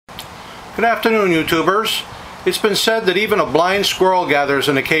Good afternoon, YouTubers. It's been said that even a blind squirrel gathers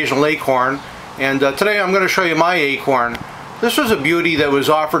an occasional acorn, and today I'm going to show you my acorn. This was a beauty that was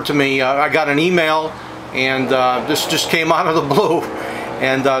offered to me. I got an email, and this just came out of the blue.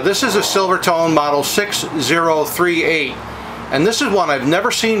 And this is a Silvertone model 6038, and this is one I've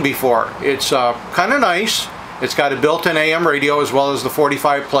never seen before. It's kind of nice. It's got a built-in AM radio as well as the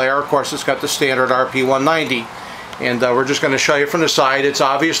 45 player. Of course, it's got the standard RP-190. And we're just going to show you from the side. It's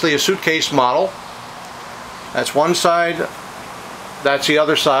obviously a suitcase model. That's one side. That's the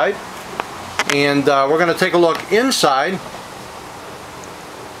other side. And we're going to take a look inside.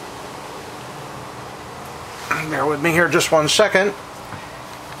 Bear with me here just one second.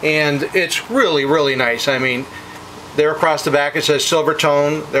 And it's really, really nice. I mean, there across the back it says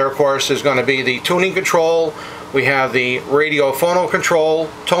Silvertone. There, of course, is going to be the tuning control. We have the radio phono control,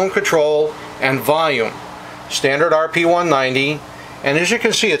 tone control, and volume. Standard RP-190, and as you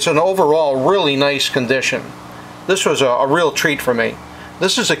can see, it's an overall really nice condition. This was a real treat for me.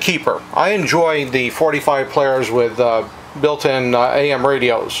 This is a keeper. I enjoy the 45 players with built-in AM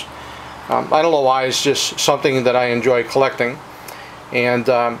radios. I don't know why, it's just something that I enjoy collecting. And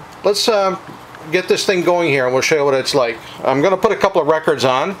let's get this thing going here, and we'll show you what it's like. I'm going to put a couple of records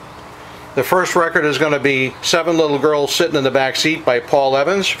on. The first record is going to be 7 Little Girls Sitting in the Back Seat by Paul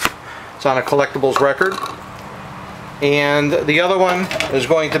Evans. It's on a collectibles record. And the other one is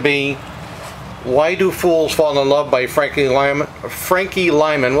going to be Why Do Fools Fall in Love by Frankie Lyman.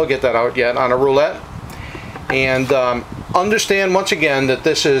 We'll get that out yet on a roulette. And understand once again that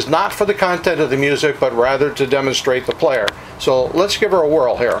this is not for the content of the music, but rather to demonstrate the player. So let's give her a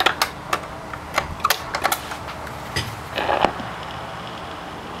whirl here.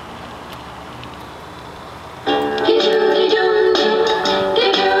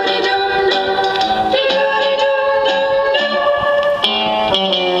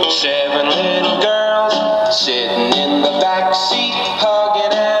 Sitting in the back seat,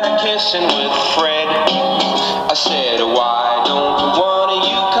 hugging and kissing with Fred. I said, why don't one of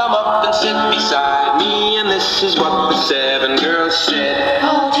you come up and sit beside me? And this is what the 7 girls said.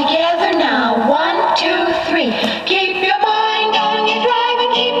 All together now, 1, 2, 3. Keep your mind on your drive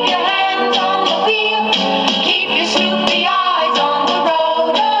and keep your hands on the wheel. Keep your snoopy eyes on the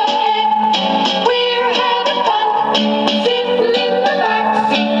road ahead. We're having fun, sitting in the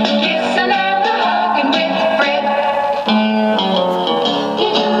back seat, kissing and hugging with Fred.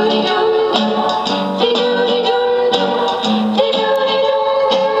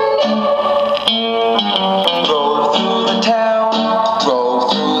 Rode through the town, rode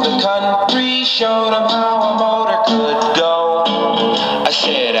through the country, showed them how a motor could go. I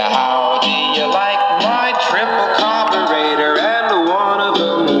said, how do you like my triple carburetor? And one of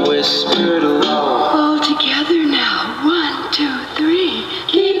them whispered low. All together now, 1, 2, 3.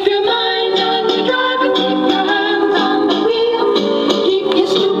 Keep your mind on your drive and keep your hands on the wheel. Keep your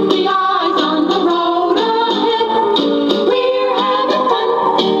snoopy eyes on the road ahead. We're having fun,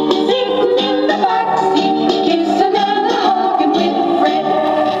 sitting in the back seat, kissing and hugging with Fred.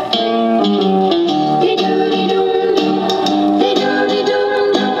 Dee-doo-dee-doo, dee-doo-dee-doo, dee-doo-dee-doo.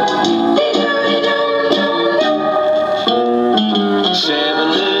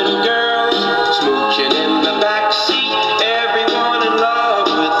 7 little girls smooching in the back seat, everyone in love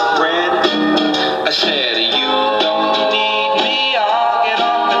with Fred. I said, you don't need me, I'll get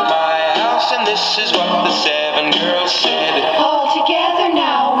off at my house. And this is what the 7 girls said. All together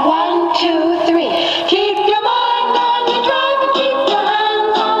now, 1, 2, 3. Keep your mind on your drive and keep your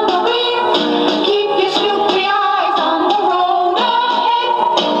hands on the wheel. Keep your snoopy eyes on the road ahead.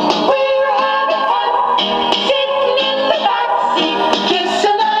 We're having fun, sitting in the back seat,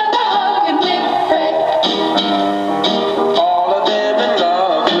 kissing and hugging with Fred. All of them in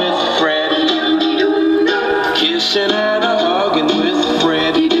love with Fred, kissing and hugging with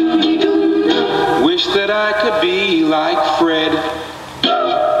Fred. Wish that I could be like Fred.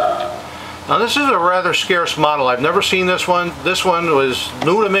 Now this is a rather scarce model. I've never seen this one. This one was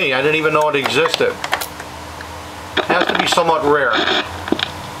new to me. I didn't even know it existed. It has to be somewhat rare.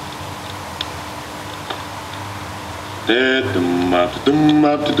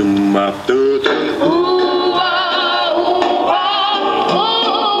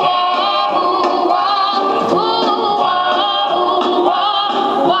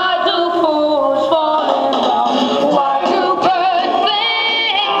 Why do fools fall in love? Why do birds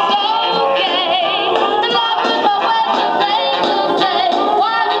sing so gay? And love is the weather day to day.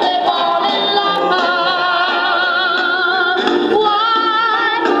 Why do they fall in love?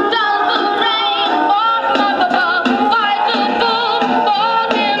 Why does the rain fall from above? Why do fools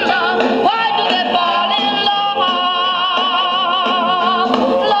fall in love? Why do they fall in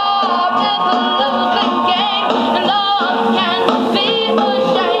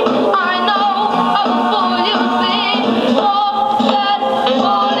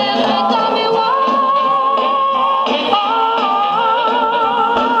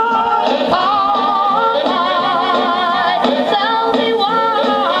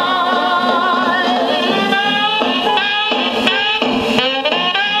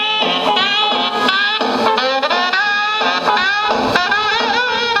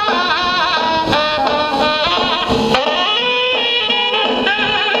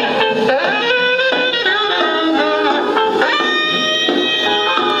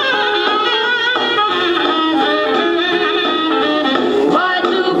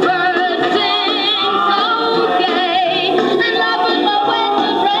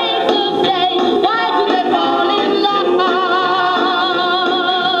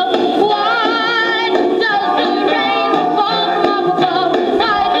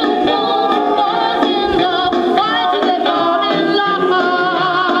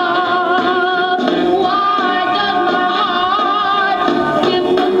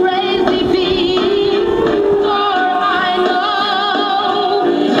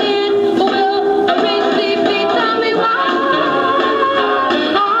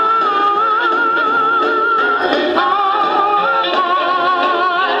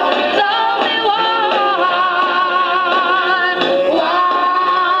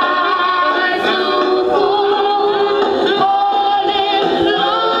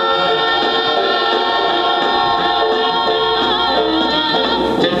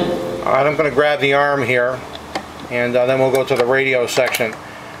And I'm going to grab the arm here, and then we'll go to the radio section.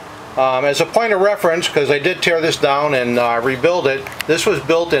 As a point of reference, because I did tear this down and rebuild it, this was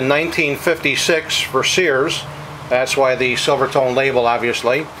built in 1956 for Sears. That's why the Silvertone label,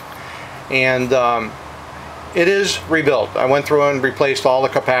 obviously. And it is rebuilt. I went through and replaced all the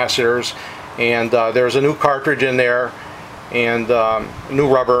capacitors, and there's a new cartridge in there, and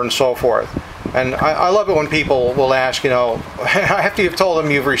new rubber and so forth. And I love it when people will ask, you know, after you've told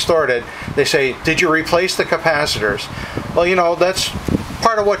them you've restored it, they say, did you replace the capacitors? Well, you know, that's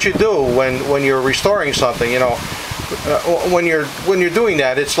part of what you do when you're restoring something. You know, when you're doing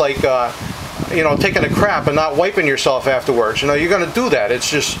that, it's like you know, taking a crap and not wiping yourself afterwards. You know, you're going to do that. It's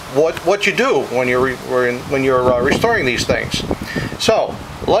just what you do when you're restoring these things. So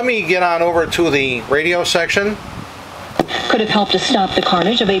let me get on over to the radio section. Could have helped to stop the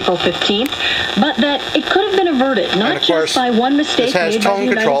carnage of April 15th, but that it could have been averted, not just by one mistake made by the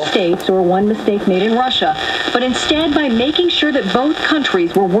United States or one mistake made in Russia, but instead by making sure that both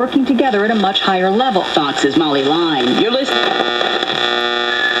countries were working together at a much higher level. Fox's Molly Line. You're listening.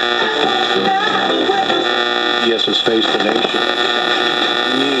 Yes, it's Face the Nation.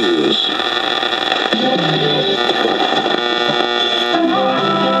 News.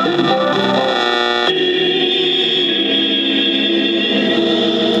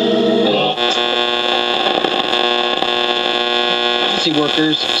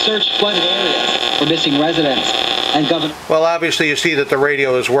 Workers search flooded areas for missing residents, and Governor... Well, obviously you see that the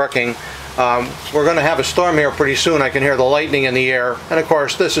radio is working. We're going to have a storm here pretty soon. I can hear the lightning in the air, and of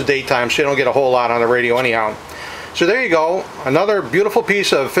course this is daytime, so you don't get a whole lot on the radio anyhow. So there you go, another beautiful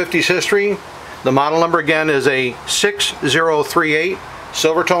piece of 50s history. The model number again is a 6038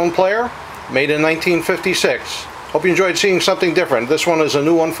 Silvertone player, made in 1956. Hope you enjoyed seeing something different. This one is a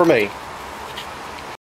new one for me.